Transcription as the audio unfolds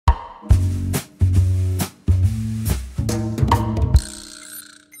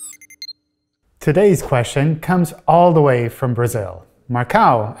Today's question comes all the way from Brazil.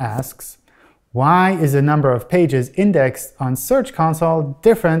 Marcão asks, why is the number of pages indexed on Search Console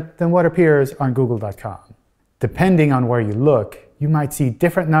different than what appears on Google.com? Depending on where you look, you might see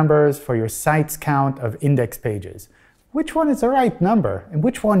different numbers for your site's count of indexed pages. Which one is the right number, and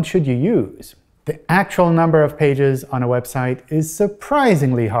which one should you use? The actual number of pages on a website is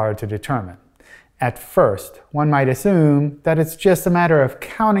surprisingly hard to determine. At first, one might assume that it's just a matter of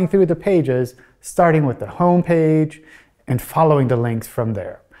counting through the pages, starting with the home page and following the links from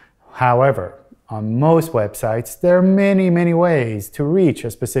there. However, on most websites, there are many ways to reach a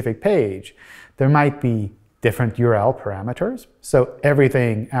specific page. There might be different URL parameters, so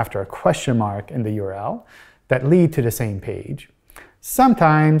everything after a question mark in the URL, that lead to the same page.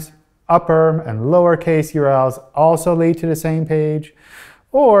 Sometimes upper and lowercase URLs also lead to the same page,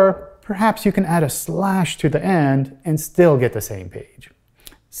 or perhaps you can add a slash to the end and still get the same page.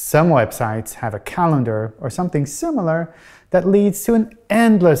 Some websites have a calendar or something similar that leads to an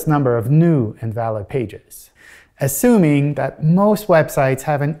endless number of new and valid pages. Assuming that most websites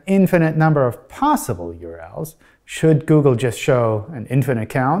have an infinite number of possible URLs, should Google just show an infinite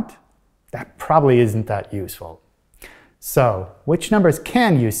count? That probably isn't that useful. So, which numbers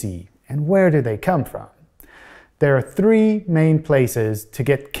can you see, and where do they come from? There are three main places to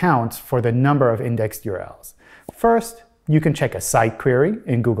get counts for the number of indexed URLs. First, you can check a site query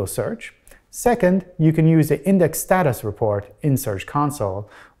in Google Search. Second, you can use the index status report in Search Console.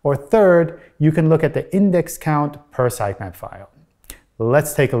 Or third, you can look at the index count per sitemap file.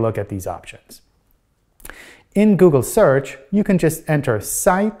 Let's take a look at these options. In Google Search, you can just enter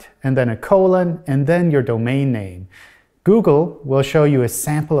site and then a colon and then your domain name. Google will show you a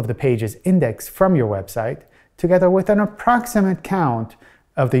sample of the pages indexed from your website, together with an approximate count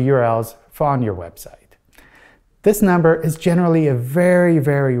of the URLs on your website. This number is generally a very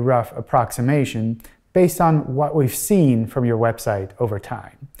rough approximation based on what we've seen from your website over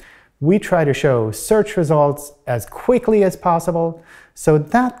time. We try to show search results as quickly as possible, so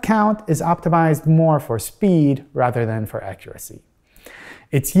that count is optimized more for speed rather than for accuracy.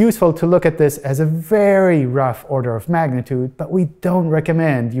 It's useful to look at this as a very rough order of magnitude, but we don't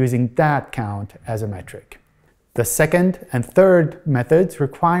recommend using that count as a metric. The second and third methods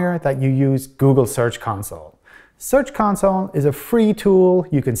require that you use Google Search Console. Search Console is a free tool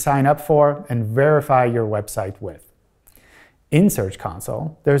you can sign up for and verify your website with. In Search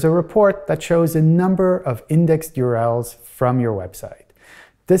Console, there's a report that shows the number of indexed URLs from your website.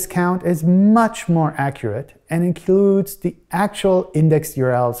 This count is much more accurate and includes the actual indexed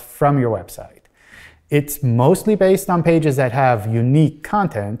URLs from your website. It's mostly based on pages that have unique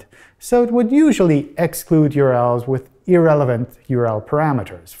content, so it would usually exclude URLs with irrelevant URL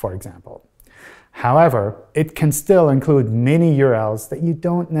parameters, for example. However, it can still include many URLs that you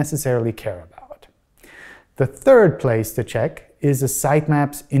don't necessarily care about. The third place to check is the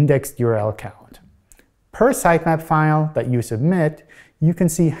sitemap's indexed URL count. Per sitemap file that you submit, you can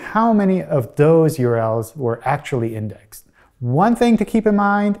see how many of those URLs were actually indexed. One thing to keep in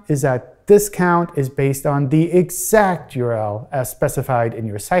mind is that this count is based on the exact URL as specified in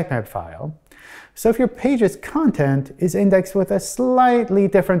your sitemap file. So if your page's content is indexed with a slightly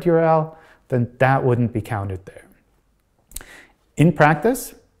different URL, then that wouldn't be counted there. In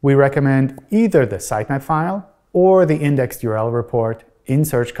practice, we recommend either the sitemap file or the indexed URL report in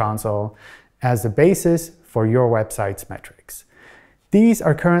Search Console as the basis for your website's metrics. These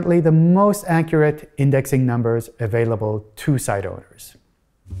are currently the most accurate indexing numbers available to site owners.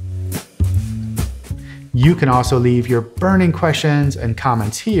 You can also leave your burning questions and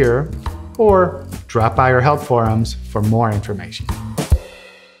comments here, or drop by our help forums for more information.